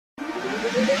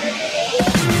Hey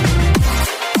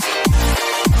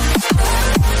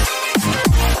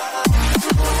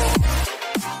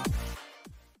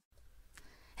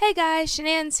guys,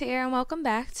 Shananons here, and welcome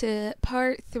back to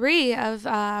part 3 of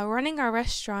running our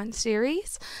restaurant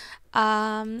series.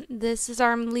 This is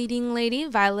our leading lady,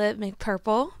 Violet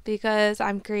McPurple, because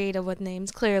I'm creative with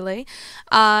names, clearly.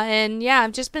 And yeah,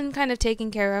 I've just been kind of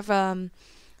taking care of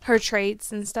her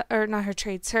traits and stuff, or not her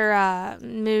traits, her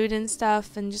mood and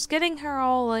stuff, and just getting her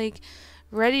all like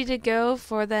ready to go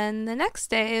for then the next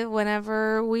day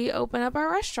whenever we open up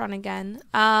our restaurant again.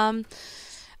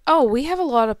 Oh, we have a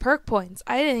lot of perk points.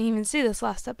 I didn't even see this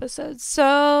last episode.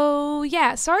 So,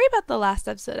 yeah, sorry about the last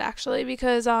episode, actually,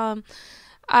 because I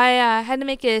had to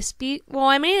make it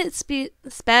I made it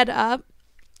sped up.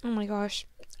 Oh, my gosh.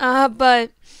 But,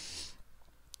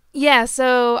 yeah,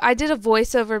 so I did a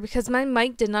voiceover because my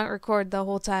mic did not record the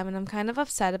whole time, and I'm kind of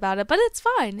upset about it. But it's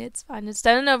fine. It's fine. It's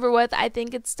done and over with. I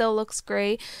think it still looks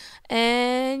great.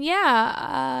 And,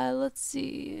 yeah, let's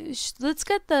see. Let's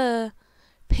get the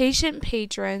patient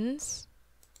patrons.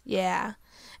 Yeah.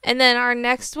 And then our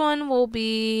next one will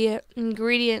be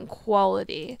ingredient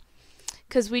quality,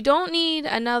 because we don't need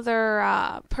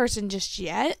another person just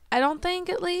yet, I don't think,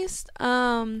 at least.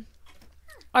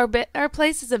 Our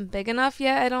place isn't big enough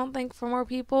yet, I don't think, for more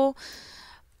people.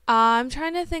 I'm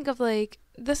trying to think of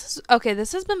this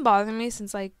has been bothering me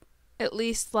since at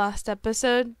least last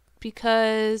episode,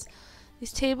 because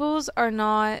these tables are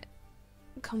not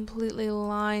completely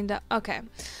lined up. Okay,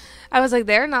 I was like,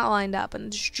 they're not lined up, and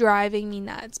it's driving me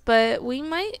nuts. But we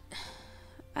might,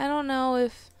 I don't know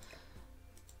if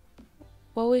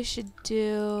what we should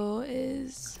do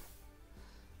is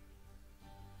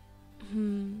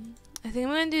I think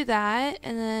I'm gonna do that,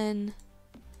 and then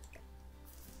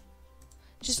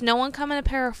just no one come in a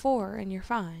pair of 4 and you're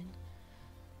fine.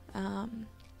 I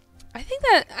think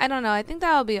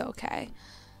that'll be okay.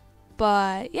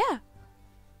 But yeah.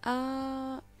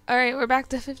 Alright, we're back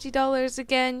to $50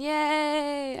 again.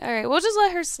 Yay! Alright, we'll just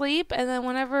let her sleep, and then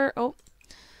whenever, we're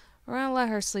gonna let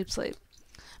her sleep.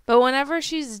 But whenever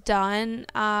she's done,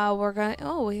 we're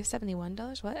gonna, we have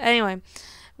 $71. What? Anyway,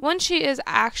 once she is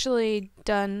actually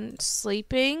done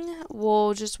sleeping,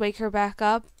 we'll just wake her back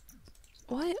up.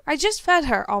 What? I just fed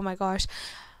her. Oh my gosh.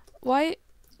 Why?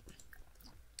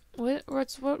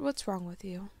 What's wrong with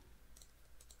you?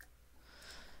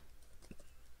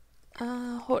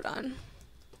 Hold on.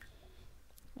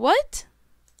 What?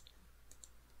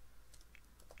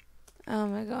 Oh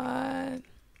my god.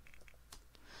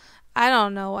 I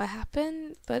don't know what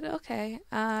happened, but okay.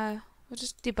 We'll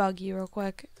just debug you real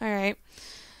quick. Alright.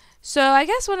 So I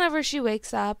guess whenever she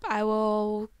wakes up, I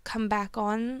will come back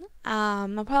on.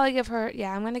 I'll probably give her,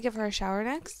 I'm gonna give her a shower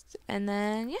next. And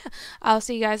then, yeah, I'll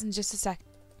see you guys in just a sec.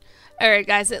 Alright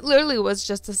guys, it literally was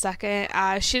just a second.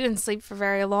 She didn't sleep for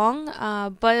very long,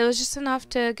 but it was just enough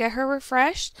to get her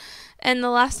refreshed. And the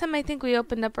last time I think we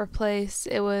opened up our place,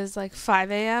 it was like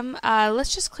 5 a.m.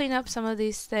 Let's just clean up some of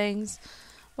these things.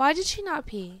 Why did she not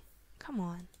pee? Come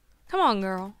on. Come on,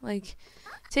 girl.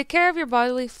 Take care of your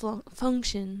bodily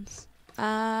functions.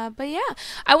 But yeah,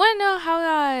 I want to know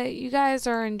how you guys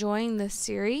are enjoying this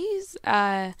series.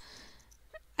 I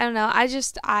don't know.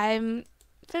 I'm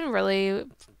been really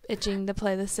itching to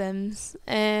play The Sims,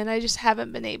 and I just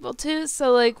haven't been able to.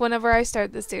 So whenever I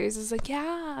start this series, it's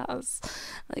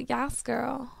yes,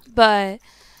 girl. But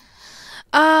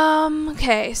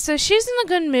okay, so she's in a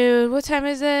good mood. What time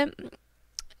is it?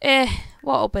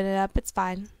 We'll open it up. It's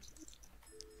fine.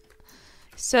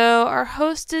 So our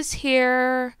host is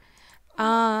here.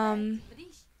 Let's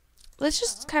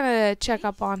just kind of check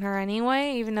up on her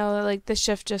anyway, even though the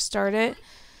shift just started.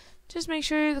 Just make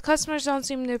sure the customers don't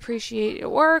seem to appreciate your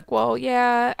work. Well,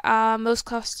 yeah, most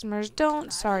customers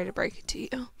don't. Sorry to break it to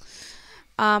you.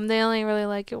 They only really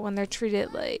like it when they're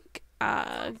treated like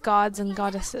gods and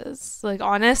goddesses.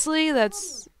 Honestly,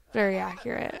 that's very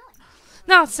accurate.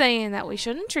 Not saying that we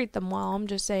shouldn't treat them well. I'm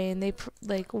just saying they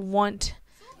want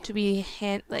to be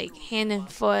hand and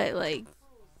foot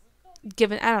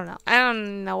given. I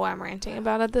don't know what I'm ranting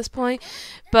about at this point,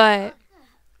 but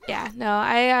yeah, no,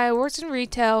 I worked in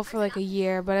retail for a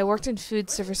year, but I worked in food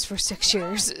service for 6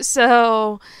 years.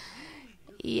 So,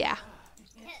 yeah.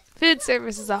 Food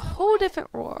service is a whole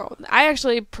different world. I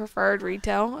actually preferred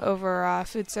retail over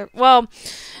food service. Well,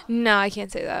 no, I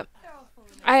can't say that.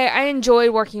 I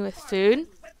enjoyed working with food,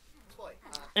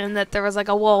 and that there was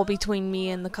a wall between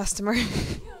me and the customer.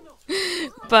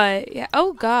 But, yeah.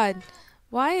 Oh, God.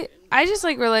 Why? I just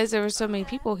realized there were so many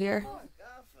people here.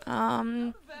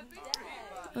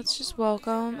 Let's just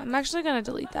welcome. I'm actually gonna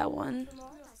delete that one.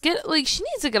 she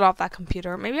needs to get off that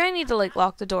computer. Maybe I need to like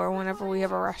lock the door whenever we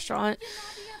have a restaurant.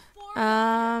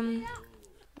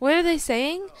 What are they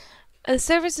saying? The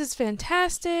service is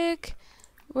fantastic.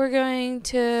 We're going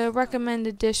to recommend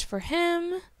a dish for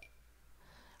him.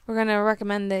 We're going to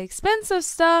recommend the expensive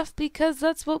stuff because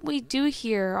that's what we do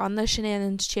here on the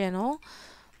Shananons channel.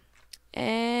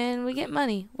 And we get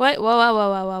money. What?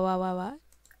 Whoa.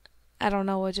 I don't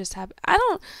know what just happened.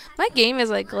 My game is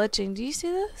like glitching. Do you see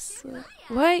this?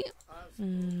 Wait.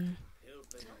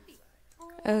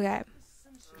 Okay.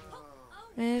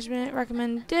 Management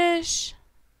recommend dish.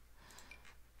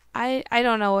 I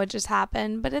don't know what just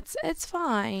happened, but it's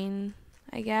fine,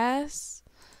 I guess.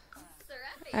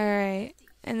 Alright.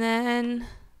 And then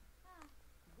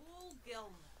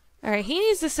alright, he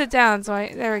needs to sit down,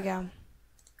 there we go.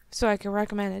 So I can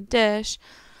recommend a dish.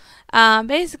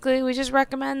 Basically, we just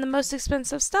recommend the most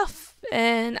expensive stuff.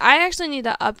 And I actually need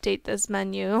to update this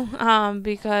menu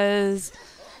because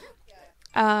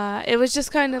it was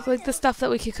just kind of like the stuff that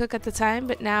we could cook at the time,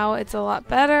 but now it's a lot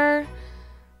better.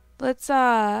 Let's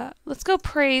go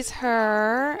praise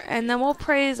her, and then we'll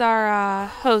praise our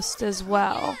host as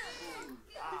well.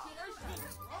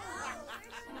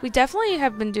 We definitely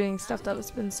have been doing stuff that has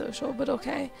been social, but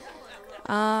okay.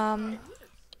 We'll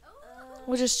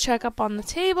just check up on the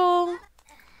table.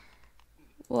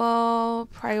 We'll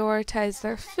prioritize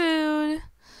their food,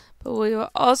 but we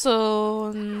will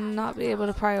also not be able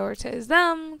to prioritize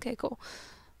them. Okay, cool.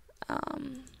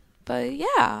 But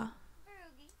yeah.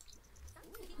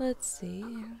 Let's see.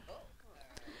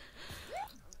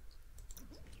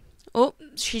 Oh,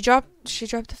 she dropped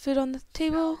the food on the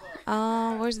table.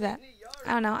 Where's that?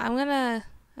 I don't know. I'm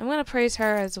gonna praise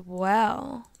her as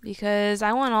well because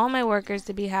I want all my workers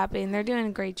to be happy and they're doing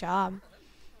a great job.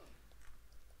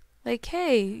 Like,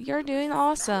 hey, you're doing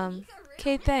awesome.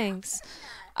 Okay, thanks.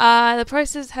 The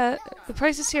prices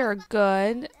here are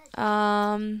good.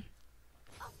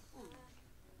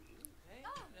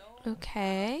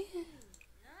 Okay.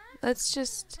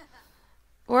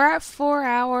 We're at 4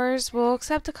 hours. We'll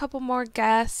accept a couple more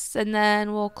guests and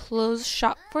then we'll close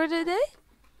shop for today.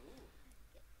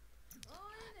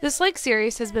 This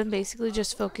series has been basically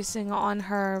just focusing on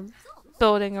her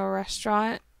building a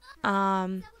restaurant.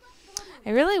 I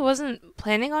really wasn't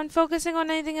planning on focusing on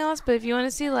anything else, but if you want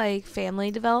to see family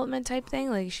development type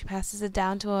thing, she passes it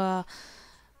down to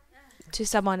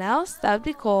someone else, that would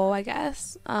be cool, I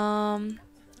guess.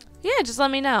 Yeah, just let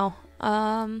me know.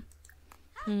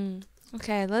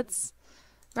 Okay, let's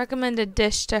recommend a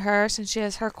dish to her since she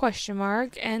has her question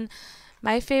mark. And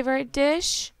my favorite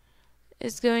dish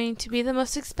is going to be the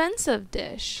most expensive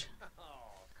dish.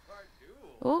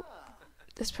 Oh,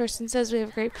 this person says we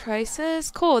have great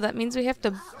prices. Cool, that means we have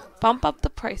to bump up the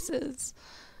prices.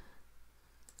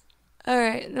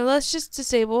 Alright, now let's just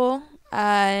disable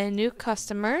new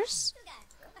customers.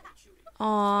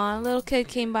 Aw, little kid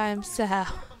came by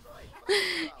himself.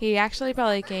 He actually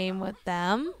probably came with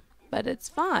them, but it's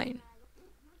fine.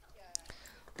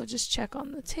 We'll just check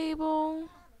on the table.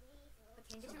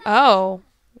 Oh.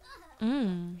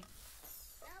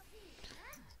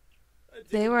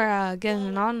 They were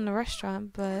getting on in the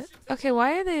restaurant, but okay,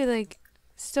 why are they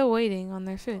still waiting on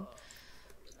their food?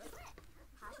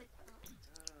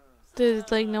 Did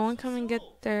no one come and get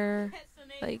their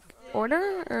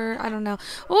order, or I don't know.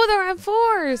 Oh, they're at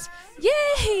 4s.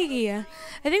 Yay! I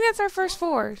think that's our first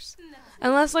 4s.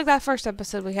 Unless that first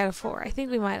episode we had a 4. I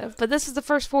think we might have. But this is the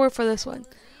first 4 for this one.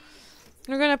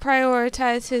 We're going to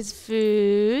prioritize his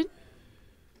food.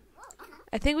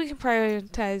 I think we can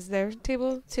prioritize their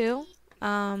table too.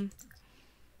 But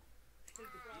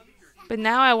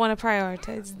now I want to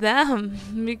prioritize them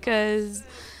because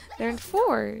they're in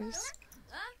 4s.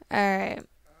 Alright.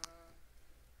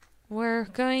 We're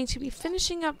going to be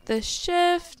finishing up this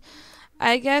shift.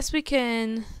 I guess we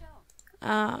can,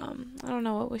 I don't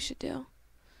know what we should do.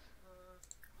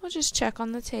 We'll just check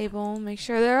on the table, make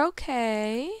sure they're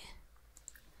okay.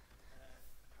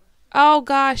 Oh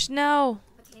gosh, no.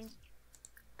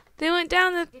 They went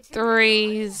down to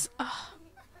 3s. Ugh.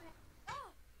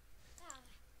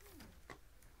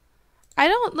 I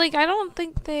don't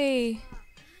think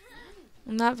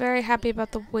I'm not very happy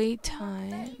about the wait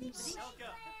times.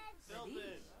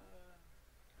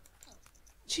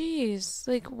 Jeez,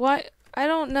 what? I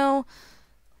don't know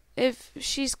if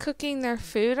she's cooking their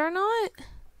food or not.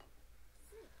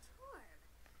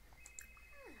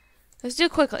 Let's do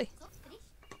it quickly.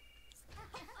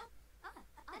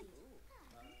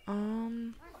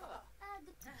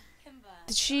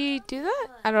 Did she do that?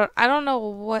 I don't know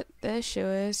what the issue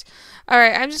is.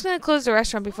 Alright, I'm just gonna close the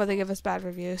restaurant before they give us bad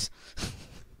reviews.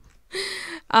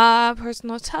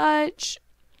 Personal touch.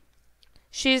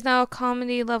 She's now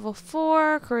comedy level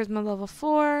 4, charisma level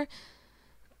 4,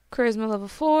 charisma level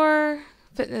 4,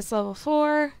 fitness level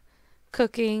 4,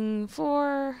 cooking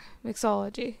 4,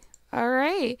 mixology.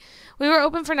 Alright. We were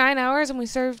open for 9 hours and we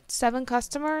served 7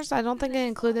 customers. I don't think I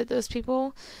included those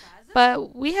people.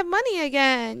 But we have money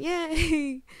again.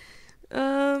 Yay.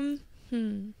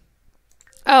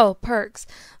 Oh, perks.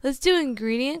 Let's do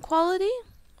ingredient quality.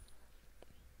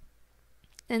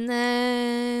 And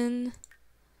then...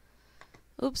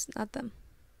 Oops, not them.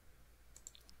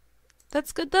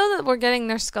 That's good though that we're getting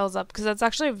their skills up because that's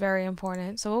actually very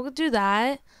important. So we'll do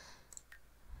that.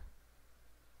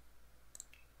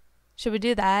 Should we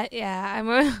do that? Yeah, I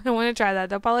want to try that.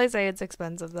 They'll probably say it's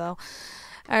expensive though.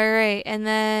 Alright, and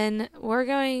then we're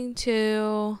going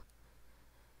to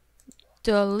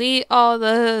delete all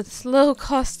the slow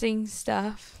costing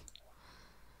stuff.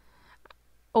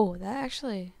 Oh, that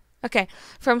actually... Okay,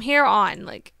 from here on,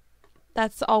 like,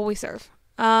 that's all we serve.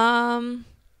 Let's,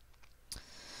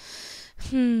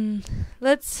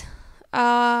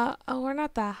 oh, we're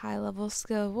not that high level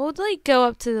skill. We'll, like, go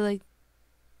up to, like,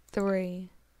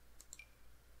 3.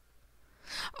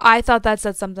 I thought that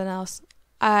said something else.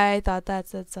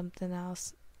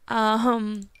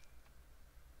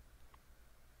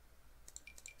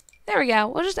 There we go.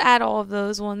 We'll just add all of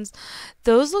those ones.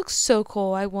 Those look so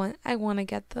cool. I want to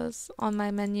get those on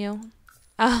my menu.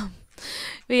 But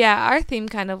yeah, our theme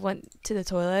kind of went to the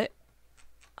toilet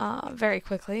very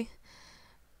quickly.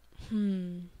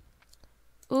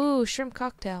 Ooh, shrimp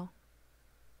cocktail.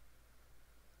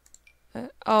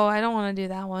 Oh, I don't want to do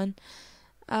that one.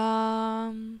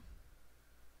 Alright,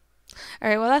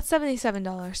 well that's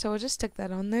 $77, so we'll just stick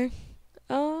that on there.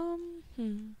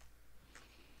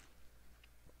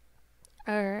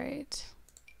 Alright.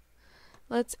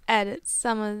 Let's edit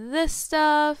some of this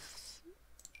stuff.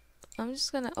 I'm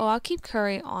just gonna... Oh, I'll keep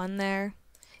curry on there.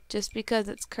 Just because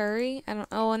it's curry. I don't...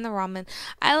 Oh, and the ramen.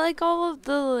 I like all of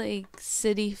the, like,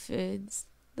 city foods.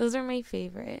 Those are my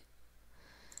favorite.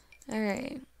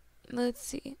 Alright. Let's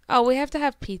see. Oh, we have to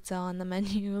have pizza on the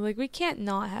menu. Like, we can't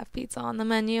not have pizza on the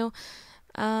menu.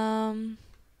 Alright.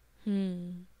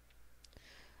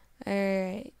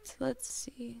 Let's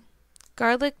see.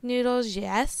 Garlic noodles,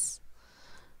 yes.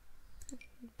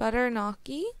 Butter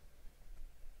gnocchi.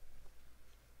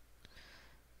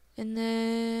 And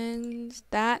then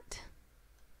that.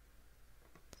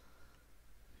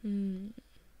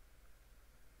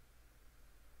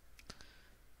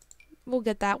 We'll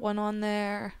get that one on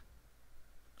there.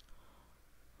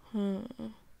 There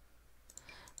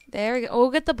we go.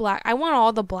 We'll get the black. I want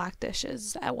all the black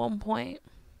dishes at one point.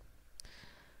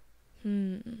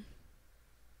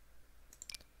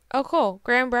 Oh, cool.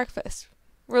 Grand breakfast.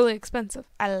 Really expensive.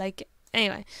 I like it.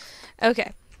 Anyway.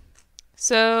 Okay.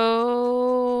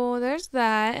 So, there's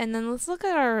that. And then let's look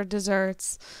at our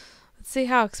desserts. Let's see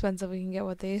how expensive we can get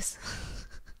with these.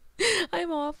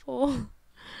 I'm awful.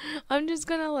 I'm just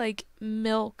gonna, like,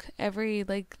 milk every,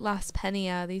 like, last penny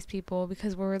out of these people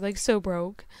because we're, like, so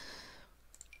broke.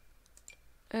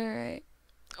 Alright.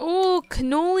 Oh,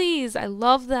 cannolis! I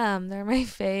love them. They're my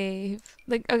fave.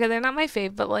 Like, okay, they're not my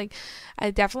fave, but, like, I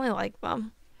definitely like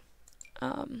them.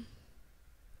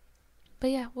 But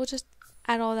yeah, we'll just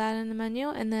add all that in the menu.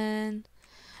 And then,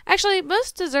 actually,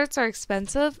 most desserts are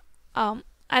expensive. I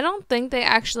don't think they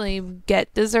actually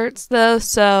get desserts, though,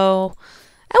 so,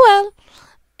 oh well.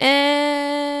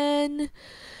 And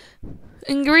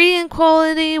ingredient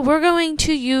quality, we're going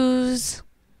to use,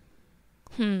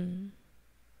 we're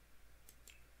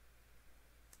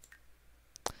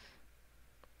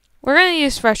going to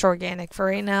use fresh organic for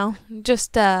right now.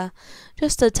 Just to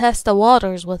test the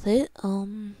waters with it.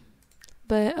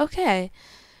 But okay.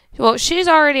 Well, she's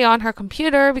already on her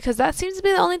computer because that seems to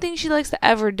be the only thing she likes to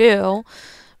ever do.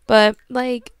 But,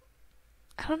 like,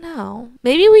 I don't know.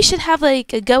 Maybe we should have,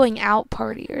 like, a going out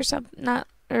party or something.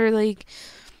 Or, like,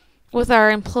 with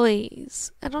our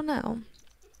employees. I don't know.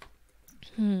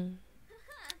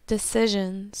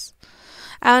 Decisions.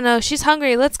 I don't know. She's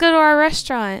hungry. Let's go to our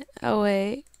restaurant. Oh,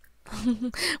 wait.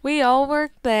 We all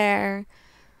work there.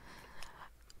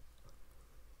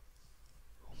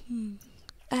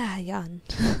 Yawn.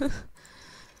 That's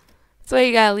why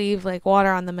you gotta leave, like,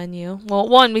 water on the menu. Well,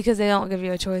 one, because they don't give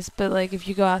you a choice, but, like, if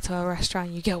you go out to a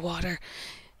restaurant, you get water.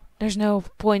 There's no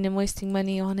point in wasting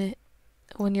money on it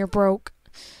when you're broke.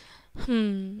 Yeah,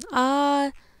 let's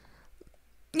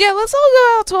all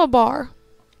go out to a bar.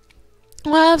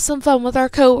 We'll have some fun with our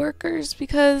coworkers,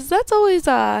 because that's always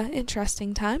a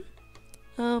interesting time.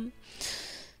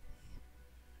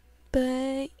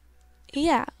 But,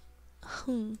 yeah.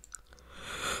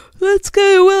 Let's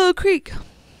go to Willow Creek.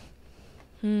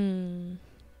 Oh,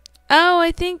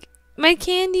 I think My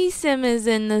candy sim is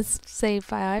in this save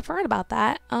file. I forgot about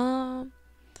that. No,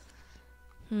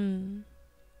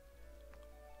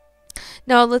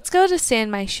 let's go to San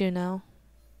Myshuno.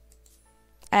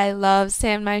 I love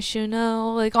San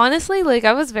Myshuno. Like, honestly, like,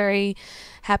 I was very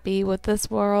happy with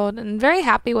this world and very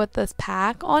happy with this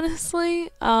pack, honestly.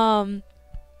 For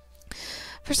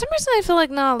some reason, I feel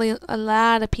like not a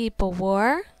lot of people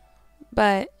were,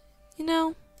 but, you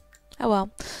know, oh well.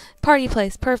 Party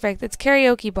place, perfect. It's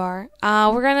karaoke bar.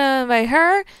 We're gonna invite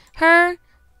her,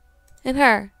 and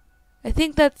her. I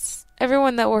think that's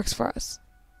everyone that works for us.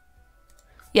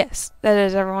 Yes, that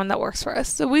is everyone that works for us.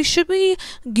 So we should be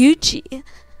Gucci.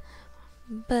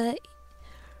 But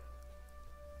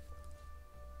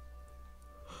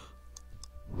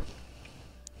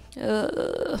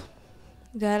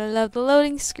gotta love the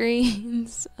loading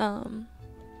screens. Oh,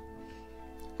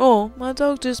 my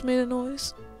dog just made a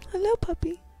noise. Hello,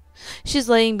 puppy. She's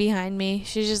laying behind me.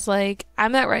 She's just like,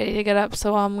 I'm not ready to get up,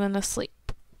 so I'm gonna sleep.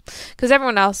 Because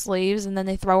everyone else leaves, and then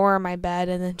they throw her in my bed,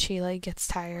 and then she, like, gets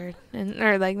tired.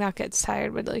 Or, like, not gets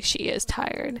tired, but, like, she is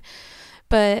tired.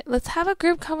 But let's have a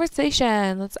group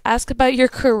conversation. Let's ask about your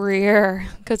career,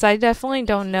 because I definitely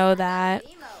don't know that.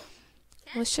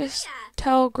 Let's just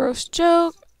tell a gross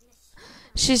joke.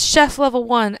 She's chef level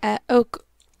 1 at Oak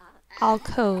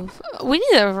Alcove. We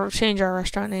need to change our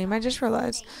restaurant name. I just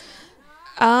realized.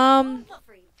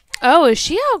 Oh, is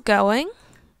she outgoing?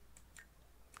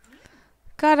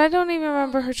 God, I don't even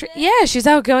remember her. Yeah, she's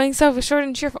outgoing, self-assured,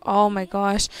 and cheerful. Oh my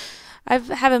gosh. I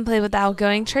haven't played with the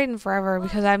outgoing trait in forever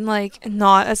because I'm, like,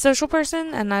 not a social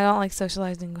person, and I don't like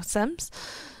socializing with Sims.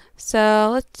 So,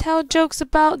 let's tell jokes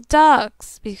about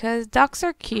ducks, because ducks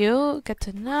are cute. Get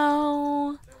to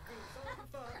know.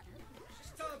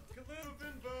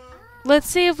 Let's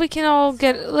see if we can all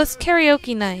let's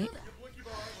karaoke night.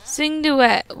 Sing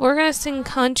duet. We're gonna sing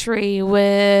country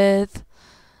with,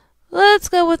 let's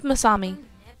go with Masami.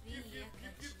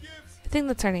 I think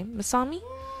that's her name. Masami?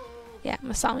 Yeah,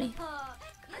 Masami.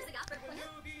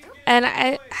 And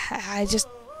I just,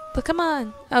 but come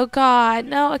on. Oh God,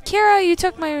 no, Akira, you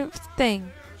took my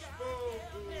thing.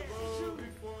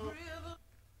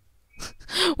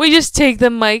 We just take the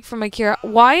mic from Akira.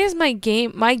 Why is my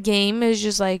game is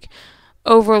just like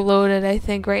overloaded, I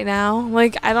think, right now.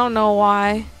 Like, I don't know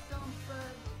why.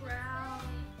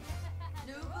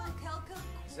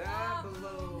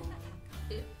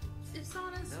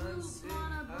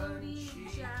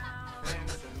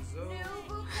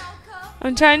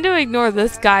 I'm trying to ignore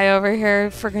this guy over here.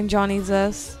 Freaking Johnny's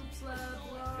this.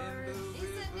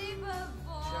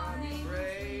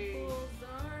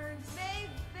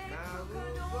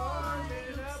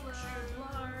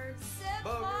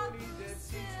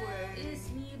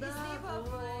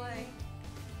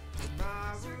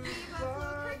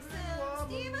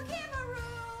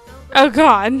 Oh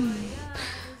God.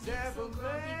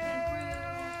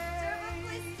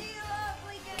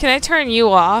 Can I turn you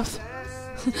off?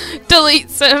 Delete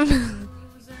Sim.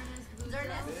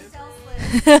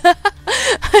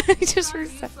 I just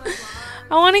reset.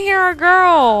 I want to hear our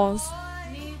girls.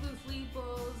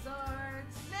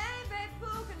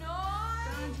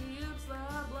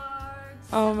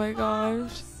 Oh my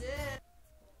gosh.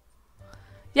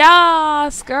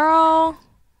 Yes, girl.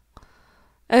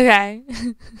 Okay.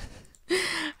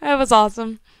 That was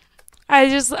awesome. I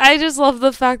just love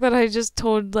the fact that I just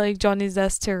told like Johnny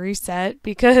Zest to reset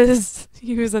because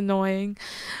he was annoying.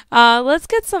 Let's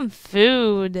get some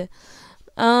food.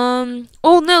 Oh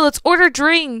no, let's order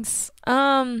drinks.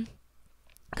 Cause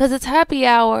it's happy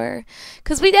hour.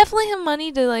 Cause we definitely have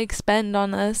money to like spend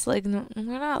on this. Like we're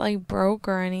not like broke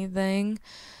or anything.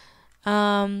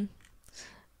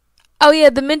 Oh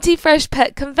yeah, the minty fresh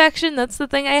pet confection. That's the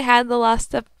thing I had the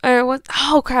last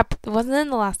oh crap, it wasn't in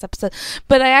the last episode.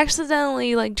 But I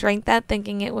accidentally like drank that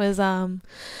thinking it was something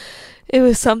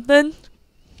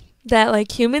that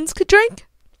like humans could drink.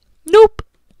 Nope,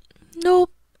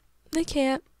 they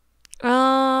can't.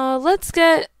 Let's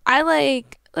get a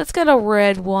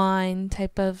red wine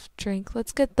type of drink.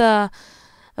 Let's get the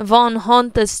Von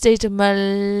Honta State of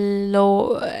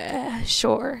Malo.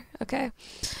 Sure, okay.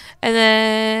 And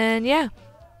then, yeah.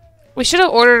 We should have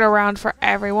ordered around for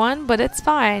everyone, but it's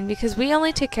fine because we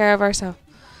only take care of ourselves.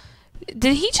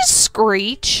 Did he just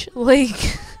screech?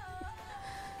 Like,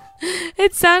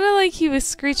 it sounded like he was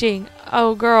screeching.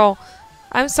 Oh, girl.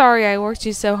 I'm sorry I worked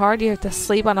you so hard. You have to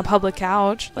sleep on a public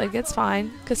couch. Like, it's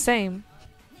fine. Because same.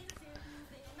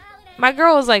 My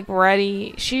girl is, like,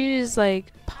 ready. She's,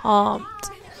 like, pumped.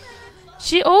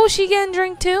 She getting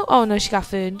drink too? Oh, no, she got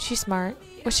food. She's smart.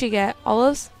 What'd she get?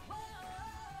 Olives?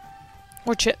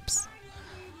 Or chips.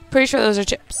 Pretty sure those are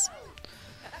chips.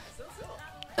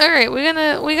 All right, we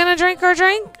gonna drink our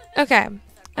drink. Okay.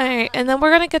 All right, and then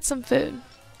we're gonna get some food.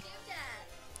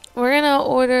 We're gonna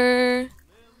order.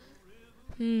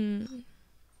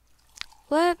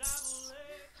 Let's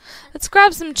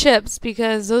grab some chips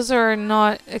because those are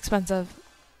not expensive.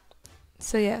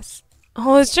 So yes.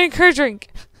 Oh, let's drink her drink.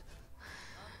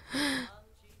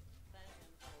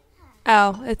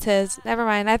 Oh, it's his. Never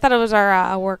mind. I thought it was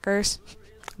our workers.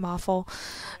 I'm awful.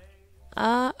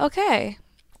 Okay.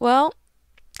 Well,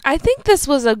 I think this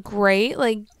was a great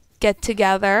get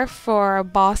together for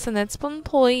boss and its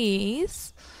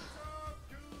employees.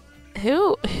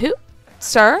 Who,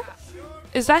 sir?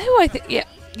 Is that who I think? Yeah.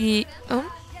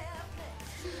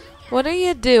 What are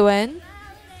you doing?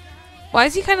 Why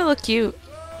does he kind of look cute?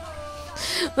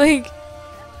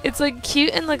 It's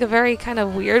cute in a very kind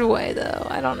of weird way though.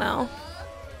 I don't know.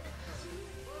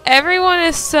 Everyone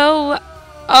is so.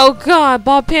 Oh God,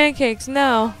 ball pancakes.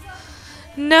 No.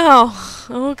 No.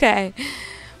 Okay.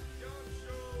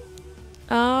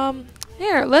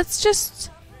 Here, let's just.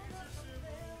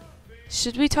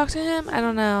 Should we talk to him? I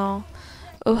don't know.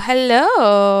 Oh,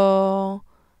 hello.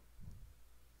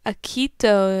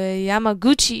 Akito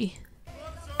Yamaguchi.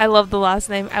 I love the last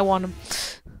name. I want him.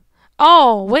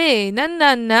 Oh, wait.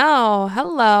 No.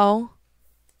 Hello.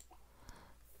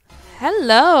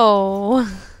 Hello.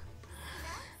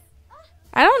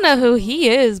 I don't know who he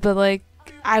is, but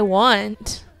I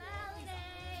want.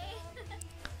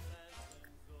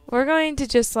 We're going to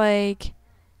just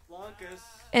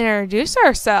introduce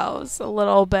ourselves a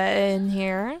little bit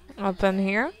up in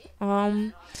here.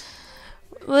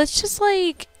 Let's just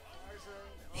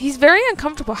he's very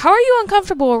uncomfortable. How are you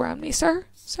uncomfortable around me, sir?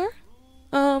 Sir?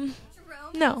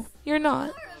 No, you're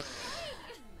not.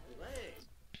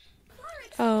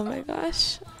 Oh my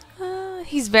gosh.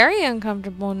 He's very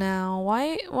uncomfortable now.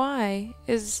 Why?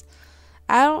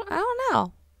 I don't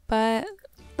know. But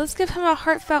let's give him a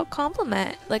heartfelt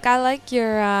compliment. I like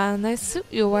your nice suit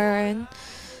you're wearing.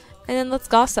 And then let's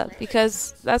gossip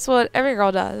because that's what every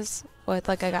girl does with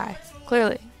a guy,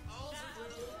 clearly.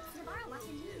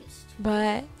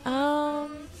 But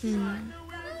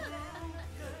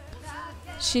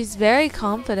she's very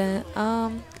confident.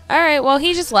 All right, well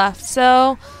he just left.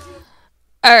 So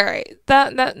all right,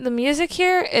 the music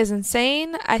here is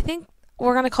insane. I think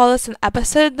we're gonna call this an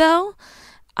episode though.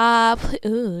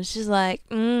 Ooh, she's that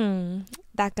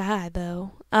guy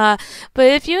though. But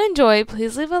if you enjoyed,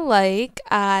 please leave a like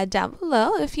down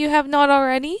below if you have not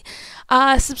already.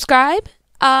 Subscribe.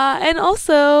 And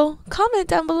also comment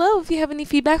down below if you have any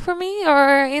feedback for me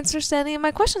or answers to any of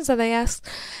my questions that I asked.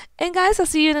 And guys, I'll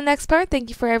see you in the next part. Thank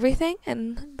you for everything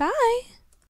and bye.